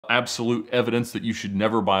absolute evidence that you should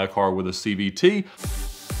never buy a car with a CVT.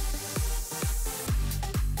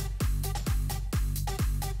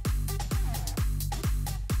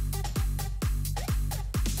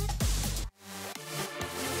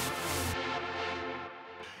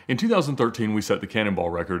 In 2013, we set the Cannonball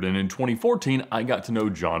record, and in 2014, I got to know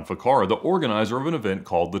John Ficarra, the organizer of an event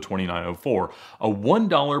called the 2904, a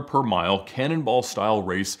 $1 per mile Cannonball-style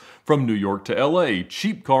race from New York to LA.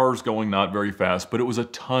 Cheap cars going not very fast, but it was a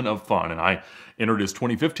ton of fun, and I entered his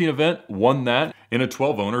 2015 event, won that in a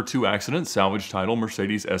 12-owner, 2-accident, salvage title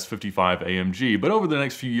Mercedes S55 AMG. But over the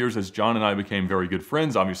next few years, as John and I became very good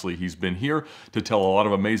friends, obviously he's been here to tell a lot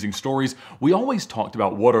of amazing stories, we always talked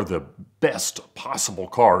about what are the best possible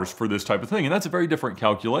cars for this type of thing. And that's a very different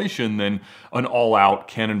calculation than an all-out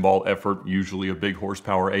Cannonball effort, usually a big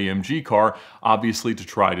horsepower AMG car, obviously to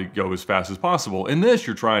try to go as fast as possible. In this,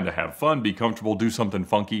 you're trying to have fun, be comfortable, do something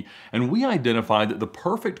funky, and we identified that the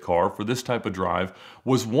perfect car for this type of drive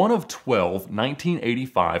was one of 12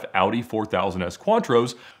 1985 Audi 4000S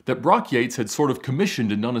Quattros that Brock Yates had sort of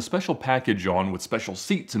commissioned and done a special package on with special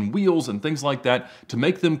seats and wheels and things like that to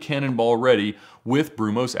make them Cannonball ready with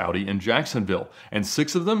Brumos Audi in Jacksonville. And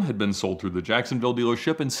 6 of them had been sold through the Jacksonville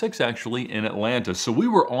dealership and 6 actually in Atlanta. So we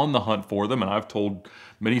were on the hunt for them, and I've told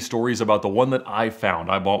many stories about the one that I found.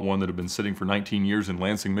 I bought one that had been sitting for 19 years in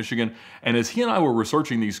Lansing, Michigan. And as he and I were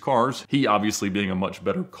researching these cars, he obviously being a much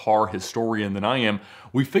better car historian than I am,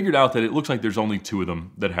 we figured out that it looks like there's only 2 of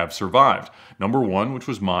them that have survived. Number 1, which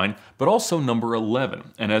was mine, but also number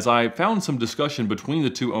 11. And as I found some discussion between the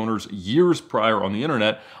 2 owners years prior on the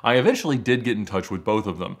internet, I eventually did get in touch with both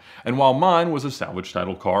of them. And while mine was a salvage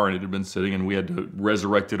title car and it had been sitting and we had to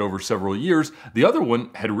resurrect it over several years, the other one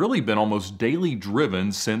had really been almost daily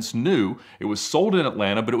driven since new. It was sold in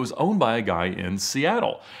Atlanta, but it was owned by a guy in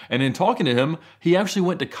Seattle. And in talking to him, he actually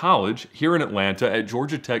went to college here in Atlanta at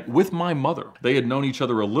Georgia Tech with my mother. They had known each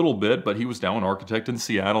other a little bit, but he was now an architect in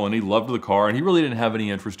Seattle and he loved the car and he really didn't have any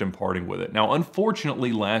interest in parting with it. Now,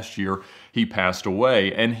 unfortunately, last year he passed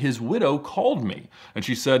away and his widow called me and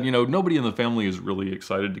she said, you know, nobody in the family is really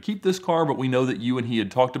excited to keep this car, but we know that you and he had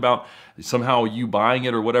talked about somehow you buying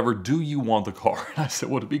it or whatever. Do you want the car? And I said,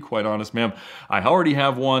 well, to be quite honest, ma'am, I already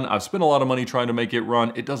have one. I've spent a lot of money trying to make it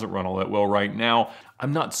run. It doesn't run all that well right now.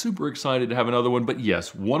 I'm not super excited to have another one, but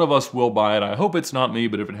yes, one of us will buy it. I hope it's not me,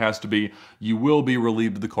 but if it has to be, you will be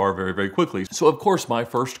relieved of the car very, very quickly. So of course, my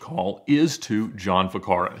first call is to John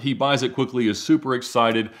Ficarra. He buys it quickly, is super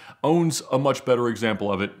excited, owns a much better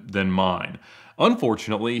example of it than mine.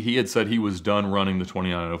 Unfortunately, he had said he was done running the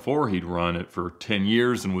 2904. He'd run it for 10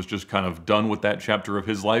 years and was just kind of done with that chapter of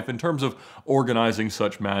his life in terms of organizing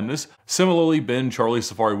such madness. Similarly, Ben Charlie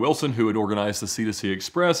Safari Wilson, who had organized the C2C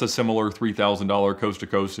Express, a similar $3,000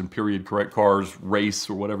 coast-to-coast and period-correct cars race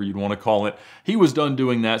or whatever you'd want to call it, he was done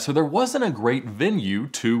doing that, so there wasn't a great venue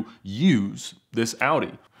to use this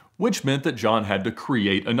Audi, which meant that John had to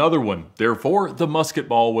create another one. Therefore, the musket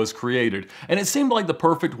ball was created. And it seemed like the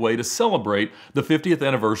perfect way to celebrate the 50th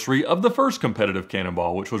anniversary of the first competitive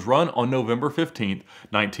Cannonball, which was run on November 15th,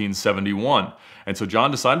 1971. And so John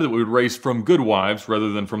decided that we would race from Goodwives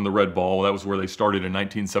rather than from the Red Ball. That was where they started in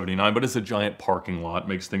 1979, but it's a giant parking lot.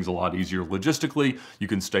 Makes things a lot easier logistically. You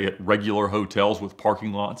can stay at regular hotels with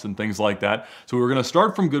parking lots and things like that. So we were gonna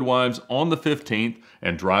start from Goodwives on the 15th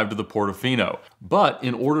and drive to the Portofino. But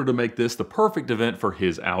in order to make this the perfect event for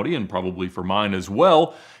his Audi and probably for mine as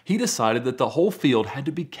well, he decided that the whole field had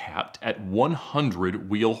to be capped at 100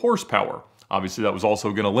 wheel horsepower. Obviously, that was also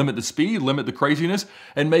going to limit the speed, limit the craziness,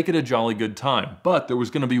 and make it a jolly good time. But there was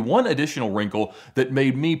going to be one additional wrinkle that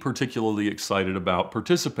made me particularly excited about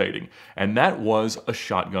participating, and that was a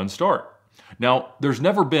shotgun start. Now, there's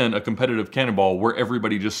never been a competitive Cannonball where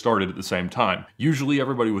everybody just started at the same time. Usually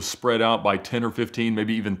everybody was spread out by 10 or 15,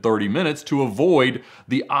 maybe even 30 minutes to avoid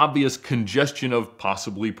the obvious congestion of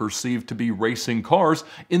possibly perceived to be racing cars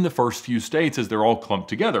in the first few states as they're all clumped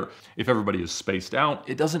together. If everybody is spaced out,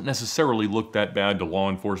 it doesn't necessarily look that bad to law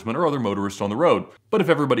enforcement or other motorists on the road. But if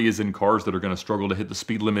everybody is in cars that are going to struggle to hit the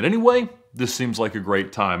speed limit anyway, this seems like a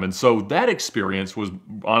great time. And so that experience was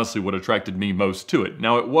honestly what attracted me most to it.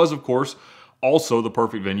 Now, it was, of course, also the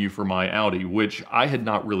perfect venue for my Audi, which I had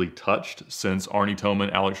not really touched since Arnie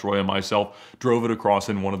Toman, Alex Roy, and myself drove it across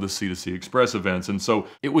in one of the C2C Express events. And so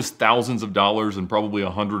it was thousands of dollars and probably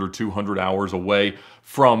 100 or 200 hours away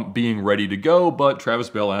from being ready to go. But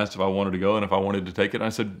Travis Bell asked if I wanted to go and if I wanted to take it. And I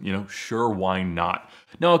said, you know, sure, why not?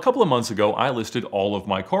 Now, a couple of months ago, I listed all of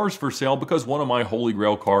my cars for sale because one of my holy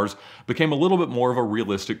grail cars became a little bit more of a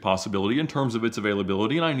realistic possibility in terms of its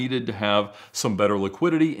availability, and I needed to have some better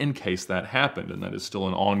liquidity in case that happened. And that is still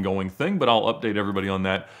an ongoing thing, but I'll update everybody on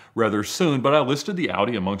that rather soon. But I listed the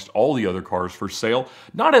Audi amongst all the other cars for sale,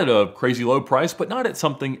 not at a crazy low price, but not at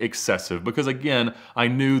something excessive, because again, I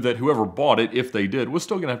knew that whoever bought it, if they did, was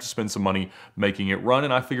still gonna have to spend some money making it run,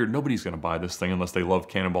 and I figured nobody's gonna buy this thing unless they love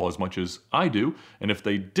Cannonball as much as I do, and if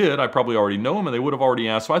they did, I probably already know them and they would have already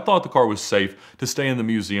asked, so I thought the car was safe to stay in the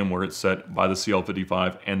museum where it's set by the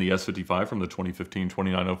CL55 and the S55 from the 2015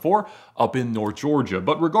 2904 up in North Georgia.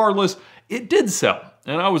 But regardless, it did sell.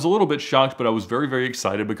 And I was a little bit shocked, but I was very, very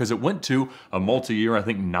excited because it went to a multi-year, I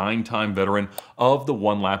think 9-time veteran of the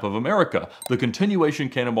One Lap of America, the continuation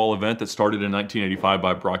Cannonball event that started in 1985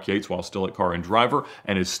 by Brock Yates while still at Car and Driver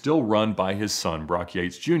and is still run by his son, Brock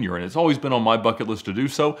Yates Jr. And it's always been on my bucket list to do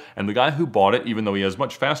so. And the guy who bought it, even though he has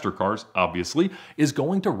much faster cars, obviously, is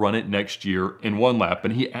going to run it next year in One Lap.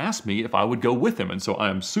 And he asked me if I would go with him. And so I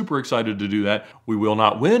am super excited to do that. We will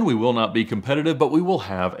not win, we will not be competitive, but we will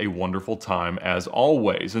have a wonderful time as always.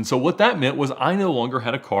 And so what that meant was I no longer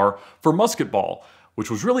had a car for musketball, which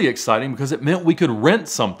was really exciting because it meant we could rent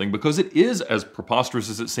something, because it is, as preposterous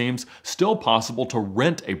as it seems, still possible to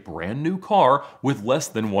rent a brand new car with less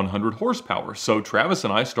than 100 horsepower. So Travis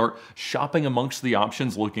and I start shopping amongst the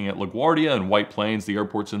options, looking at LaGuardia and White Plains, the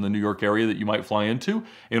airports in the New York area that you might fly into,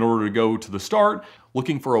 in order to go to the start,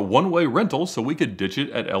 looking for a one-way rental so we could ditch it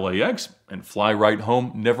at LAX and fly right home,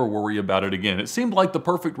 never worry about it again. It seemed like the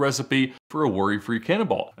perfect recipe for a worry-free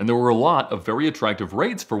Cannonball. And there were a lot of very attractive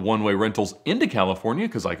rates for one-way rentals into California,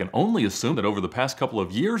 because I can only assume that over the past couple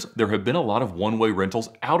of years, there have been a lot of one-way rentals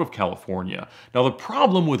out of California. Now, the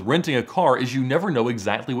problem with renting a car is you never know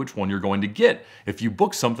exactly which one you're going to get. If you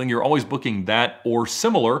book something, you're always booking that or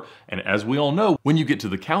similar, and as we all know, when you get to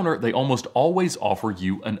the counter, they almost always offer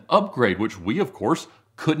you an upgrade, which we, of course,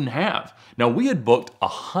 couldn't have. Now, we had booked a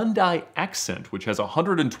Hyundai Accent, which has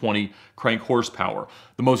 120 crank horsepower.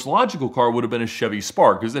 The most logical car would have been a Chevy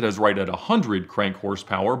Spark, because it has right at 100 crank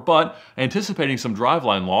horsepower, but anticipating some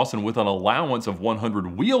driveline loss and with an allowance of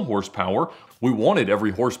 100 wheel horsepower, we wanted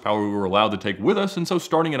every horsepower we were allowed to take with us, and so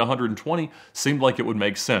starting at 120 seemed like it would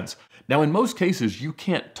make sense. Now, in most cases, you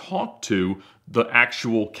can't talk to the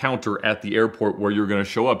actual counter at the airport where you're going to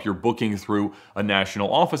show up. You're booking through a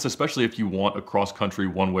national office, especially if you want a cross-country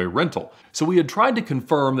one-way rental. So we had tried to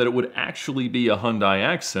confirm that it would actually be a Hyundai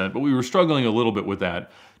Accent, but we were struggling a little bit with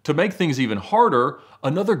that. To make things even harder,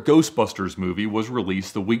 another Ghostbusters movie was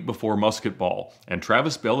released the week before Musketball, and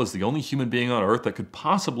Travis Bell is the only human being on Earth that could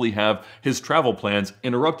possibly have his travel plans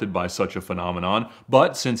interrupted by such a phenomenon.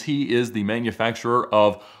 But since he is the manufacturer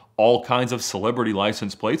of all kinds of celebrity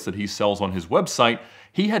license plates that he sells on his website,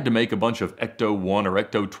 he had to make a bunch of Ecto 1 or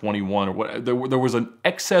Ecto 21 or what. There was an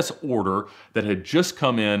excess order that had just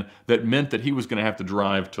come in that meant that he was going to have to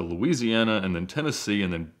drive to Louisiana and then Tennessee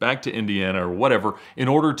and then back to Indiana or whatever in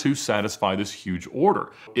order to satisfy this huge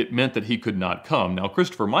order. It meant that he could not come. Now,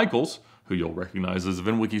 Christopher Michaels, who you'll recognize as a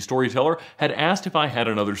VINwiki storyteller, had asked if I had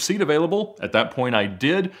another seat available. At that point I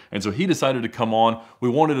did, and so he decided to come on. We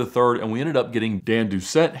wanted a third, and we ended up getting Dan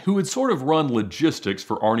Doucette, who had sort of run logistics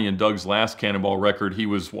for Arnie and Doug's last Cannonball record. He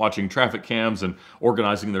was watching traffic cams and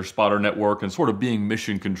organizing their spotter network and sort of being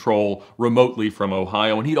mission control remotely from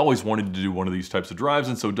Ohio, and he'd always wanted to do one of these types of drives,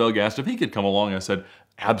 and so Doug asked if he could come along. I said,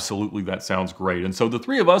 absolutely, that sounds great. And so the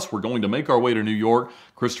three of us were going to make our way to New York,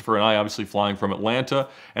 Christopher and I obviously flying from Atlanta,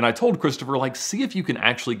 and I told Christopher, like, see if you can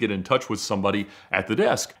actually get in touch with somebody at the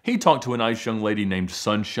desk. He talked to a nice young lady named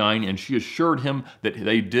Sunshine, and she assured him that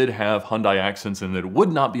they did have Hyundai Accents and that it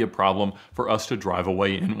would not be a problem for us to drive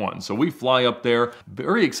away in one. So we fly up there,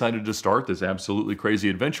 very excited to start this absolutely crazy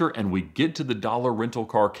adventure, and we get to the dollar rental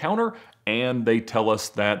car counter, and they tell us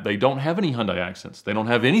that they don't have any Hyundai Accents. They don't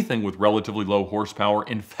have anything with relatively low horsepower.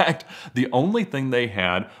 In fact, the only thing they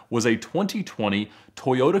had was a 2020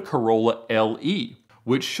 Toyota Corolla LE,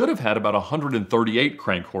 which should have had about 138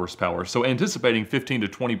 crank horsepower. So anticipating 15 to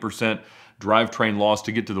 20% drivetrain loss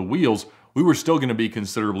to get to the wheels, we were still going to be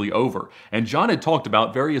considerably over. And John had talked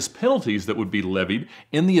about various penalties that would be levied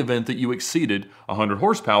in the event that you exceeded 100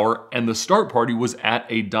 horsepower, and the start party was at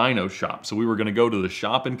a dyno shop. So we were going to go to the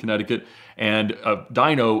shop in Connecticut and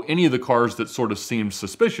dyno any of the cars that sort of seemed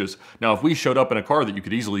suspicious. Now, if we showed up in a car that you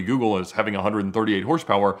could easily Google as having 138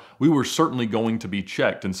 horsepower, we were certainly going to be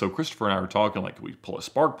checked. And so Christopher and I were talking, like, can we pull a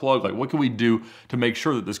spark plug? Like, what can we do to make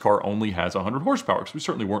sure that this car only has 100 horsepower? Because we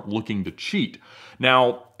certainly weren't looking to cheat.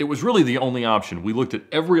 Now, it was really the only option. We looked at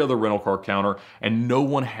every other rental car counter and no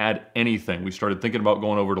one had anything. We started thinking about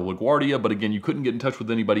going over to LaGuardia, but again, you couldn't get in touch with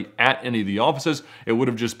anybody at any of the offices. It would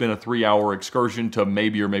have just been a 3-hour excursion to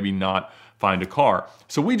maybe or maybe not find a car.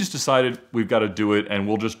 So we just decided we've got to do it and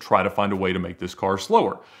we'll just try to find a way to make this car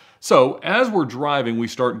slower. So as we're driving, we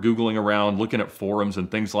start Googling around, looking at forums and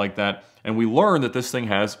things like that, and we learn that this thing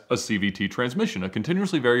has a CVT transmission, a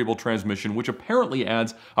continuously variable transmission, which apparently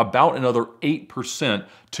adds about another 8%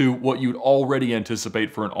 to what you'd already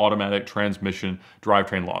anticipate for an automatic transmission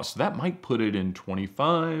drivetrain loss. So that might put it in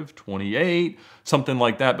 25, 28, something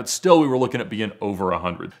like that, but still we were looking at being over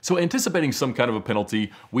 100. So anticipating some kind of a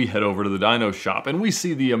penalty, we head over to the dyno shop and we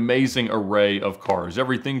see the amazing array of cars,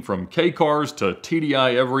 everything from K cars to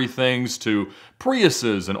TDI everythings to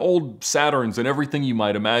Priuses and old Saturns and everything you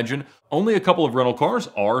might imagine. Only a couple of rental cars,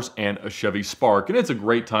 ours and a Chevy Spark. And it's a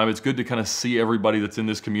great time. It's good to kind of see everybody that's in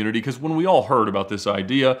this community because when we all heard about this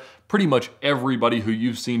idea, pretty much everybody who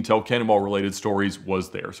you've seen tell Cannonball related stories was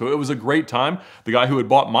there. So it was a great time. The guy who had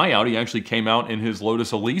bought my Audi actually came out in his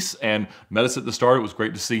Lotus Elise and met us at the start. It was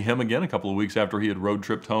great to see him again a couple of weeks after he had road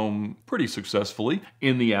tripped home pretty successfully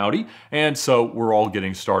in the Audi. And so we're all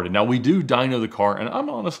getting started. Now we do dyno the car and I'm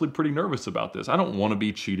honestly pretty nervous about this. I don't want to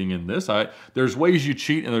be cheating in this. There's ways you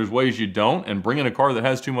cheat and there's ways you don't, and bringing a car that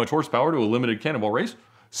has too much horsepower to a limited Cannonball race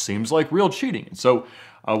seems like real cheating. So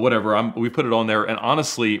whatever, we put it on there, and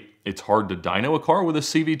honestly, it's hard to dyno a car with a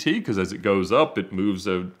CVT because as it goes up, it moves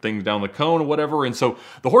things down the cone or whatever, and so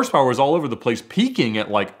the horsepower was all over the place, peaking at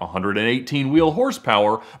like 118 wheel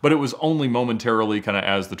horsepower, but it was only momentarily kind of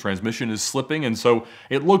as the transmission is slipping, and so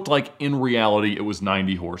it looked like in reality it was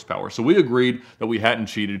 90 horsepower. So we agreed that we hadn't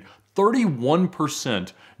cheated.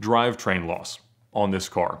 31% drivetrain loss on this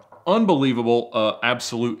car. Unbelievable,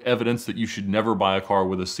 absolute evidence that you should never buy a car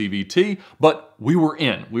with a CVT, but we were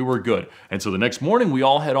in, we were good. And so the next morning we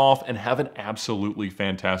all head off and have an absolutely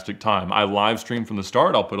fantastic time. I live streamed from the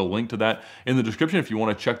start. I'll put a link to that in the description if you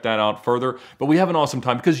want to check that out further. But we have an awesome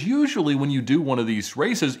time because usually when you do one of these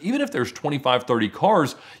races, even if there's 25, 30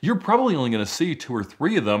 cars, you're probably only going to see 2 or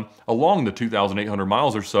 3 of them along the 2,800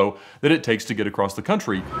 miles or so that it takes to get across the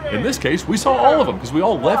country. In this case, we saw all of them because we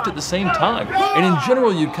all left at the same time. And in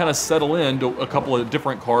general, you'd kind of settle into a couple of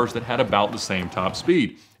different cars that had about the same top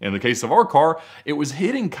speed. In the case of our car, it was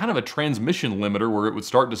hitting kind of a transmission limiter where it would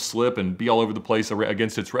start to slip and be all over the place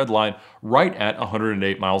against its red line right at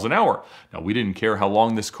 108 miles an hour. Now, we didn't care how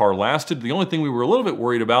long this car lasted. The only thing we were a little bit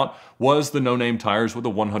worried about was the no-name tires with a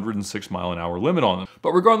 106 mile an hour limit on them.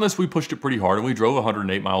 But regardless, we pushed it pretty hard and we drove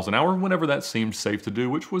 108 miles an hour whenever that seemed safe to do,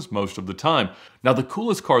 which was most of the time. Now, the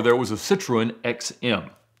coolest car there was a Citroen XM.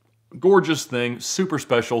 Gorgeous thing, super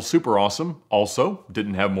special, super awesome. Also,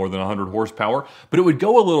 didn't have more than 100 horsepower, but it would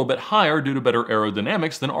go a little bit higher due to better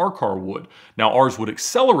aerodynamics than our car would. Now, ours would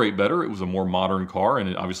accelerate better. It was a more modern car,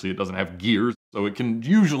 and obviously it doesn't have gears, so it can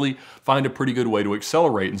usually find a pretty good way to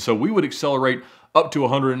accelerate. And so we would accelerate up to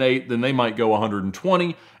 108, then they might go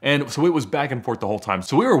 120, and so it was back and forth the whole time.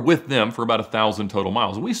 So we were with them for about 1,000 total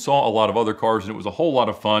miles. We saw a lot of other cars, and it was a whole lot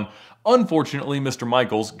of fun. Unfortunately, Mr.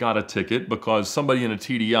 Michaels got a ticket because somebody in a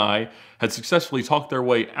TDI had successfully talked their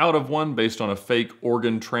way out of one based on a fake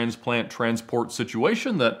organ transplant transport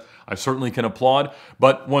situation that I certainly can applaud.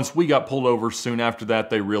 But once we got pulled over soon after that,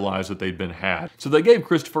 they realized that they'd been had. So they gave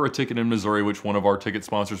Christopher a ticket in Missouri, which one of our ticket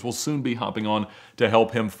sponsors will soon be hopping on to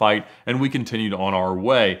help him fight, and we continued on our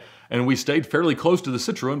way. And we stayed fairly close to the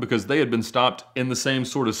Citroen because they had been stopped in the same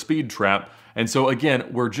sort of speed trap. And so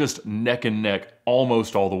again, we're just neck and neck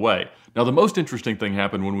almost all the way. Now, the most interesting thing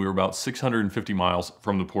happened when we were about 650 miles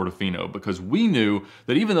from the Portofino, because we knew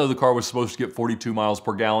that even though the car was supposed to get 42 miles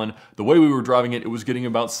per gallon, the way we were driving it, it was getting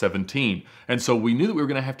about 17. And so we knew that we were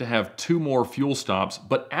going to have 2 more fuel stops.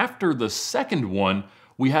 But after the second one,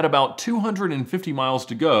 we had about 250 miles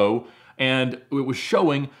to go, and it was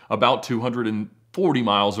showing about 240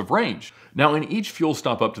 miles of range. Now, in each fuel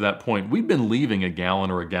stop up to that point, we'd been leaving a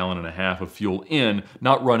gallon or a gallon and a half of fuel in,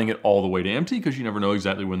 not running it all the way to empty, because you never know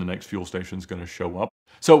exactly when the next fuel station is going to show up.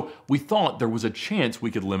 So we thought there was a chance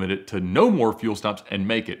we could limit it to no more fuel stops and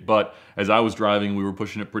make it. But as I was driving, we were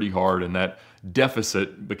pushing it pretty hard, and that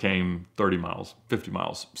deficit became 30 miles, 50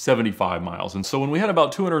 miles, 75 miles. And so when we had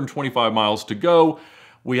about 225 miles to go,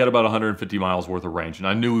 we had about 150 miles worth of range, and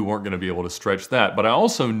I knew we weren't going to be able to stretch that. But I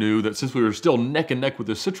also knew that since we were still neck and neck with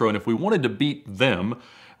the Citroen, if we wanted to beat them,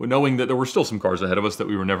 knowing that there were still some cars ahead of us that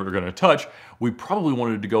we were never going to touch, we probably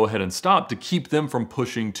wanted to go ahead and stop to keep them from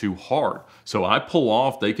pushing too hard. So I pull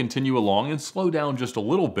off, they continue along and slow down just a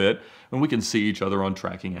little bit, and we can see each other on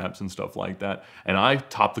tracking apps and stuff like that. And I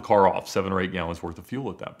top the car off, 7 or 8 gallons worth of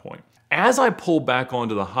fuel at that point. As I pull back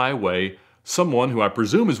onto the highway, someone who I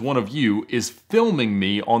presume is one of you is filming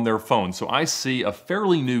me on their phone. So I see a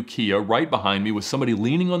fairly new Kia right behind me with somebody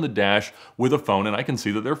leaning on the dash with a phone, and I can see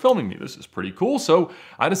that they're filming me. This is pretty cool. So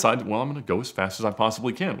I decided, well, I'm gonna go as fast as I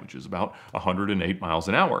possibly can, which is about 108 miles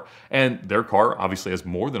an hour. And their car obviously has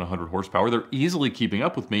more than 100 horsepower. They're easily keeping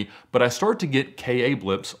up with me, but I start to get KA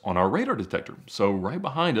blips on our radar detector. So right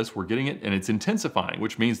behind us, we're getting it, and it's intensifying,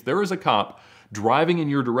 which means there is a cop driving in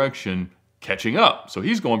your direction catching up. So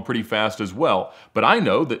he's going pretty fast as well. But I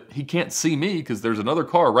know that he can't see me because there's another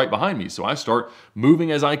car right behind me. So I start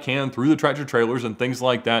moving as I can through the tractor trailers and things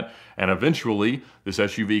like that. And eventually this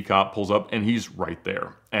SUV cop pulls up and he's right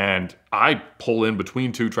there. And I pull in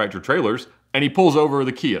between two tractor trailers and he pulls over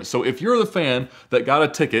the Kia. So if you're the fan that got a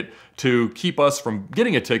ticket to keep us from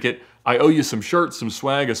getting a ticket, I owe you some shirts, some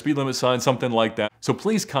swag, a speed limit sign, something like that. So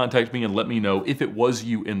please contact me and let me know if it was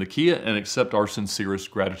you in the Kia, and accept our sincerest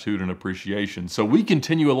gratitude and appreciation. So we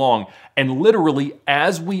continue along, and literally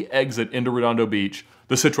as we exit into Redondo Beach,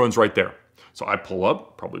 the Citroen's right there. So I pull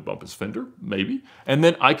up, probably bump his fender, maybe, and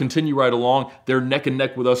then I continue right along. They're neck and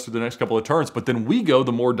neck with us through the next couple of turns, but then we go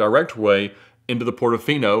the more direct way into the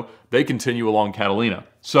Portofino. They continue along Catalina.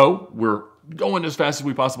 So we're going as fast as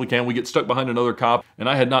we possibly can. We get stuck behind another cop, and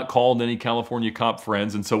I had not called any California cop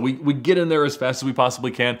friends, and so we get in there as fast as we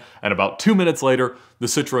possibly can, and about 2 minutes later, the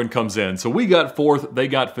Citroen comes in. So we got fourth, they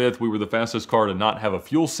got fifth. We were the fastest car to not have a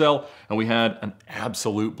fuel cell, and we had an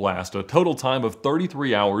absolute blast, a total time of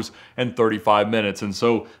 33 hours and 35 minutes. And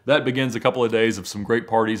so that begins a couple of days of some great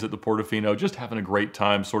parties at the Portofino, just having a great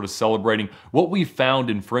time, sort of celebrating what we found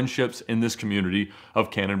in friendships in this community of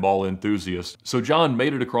Cannonball enthusiasts. So John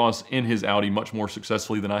made it across in his Audi much more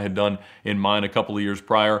successfully than I had done in mine a couple of years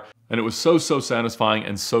prior. And it was so satisfying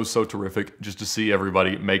and so terrific just to see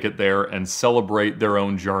everybody make it there and celebrate their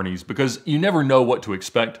own journeys, because you never know what to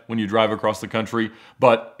expect when you drive across the country,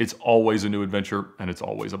 but it's always a new adventure and it's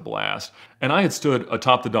always a blast. And I had stood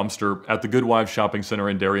atop the dumpster at the Good Wives Shopping Center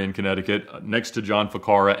in Darien, Connecticut, next to John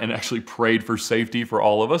Ficarra, and actually prayed for safety for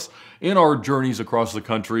all of us in our journeys across the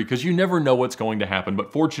country, because you never know what's going to happen.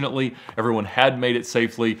 But fortunately, everyone had made it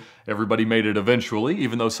safely. Everybody made it eventually,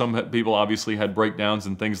 even though some people obviously had breakdowns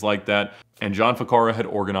and things like that. And John Ficarra had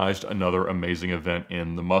organized another amazing event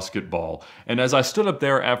in the Musket Ball. And as I stood up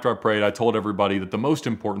there after I prayed, I told everybody that the most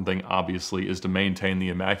important thing, obviously, is to maintain the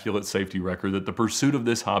immaculate safety record that the pursuit of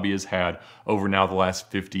this hobby has had over now the last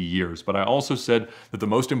 50 years. But I also said that the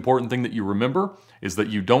most important thing that you remember is that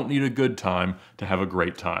you don't need a good time to have a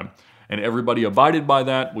great time. And everybody abided by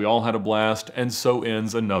that. We all had a blast, and so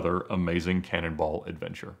ends another amazing Cannonball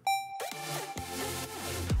adventure.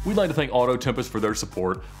 We'd like to thank Auto Tempest for their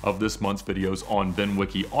support of this month's videos on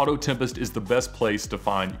VINwiki. Auto Tempest is the best place to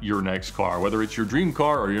find your next car. Whether it's your dream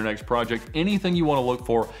car or your next project, anything you want to look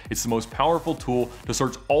for, it's the most powerful tool to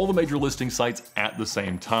search all the major listing sites at the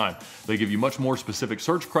same time. They give you much more specific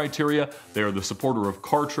search criteria. They are the supporter of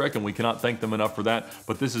Car Trek, and we cannot thank them enough for that,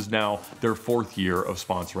 but this is now their 4th year of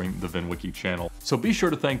sponsoring the VINwiki channel. So be sure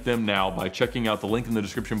to thank them now by checking out the link in the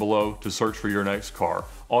description below to search for your next car.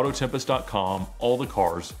 Autotempest.com, all the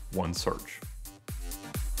cars, one search.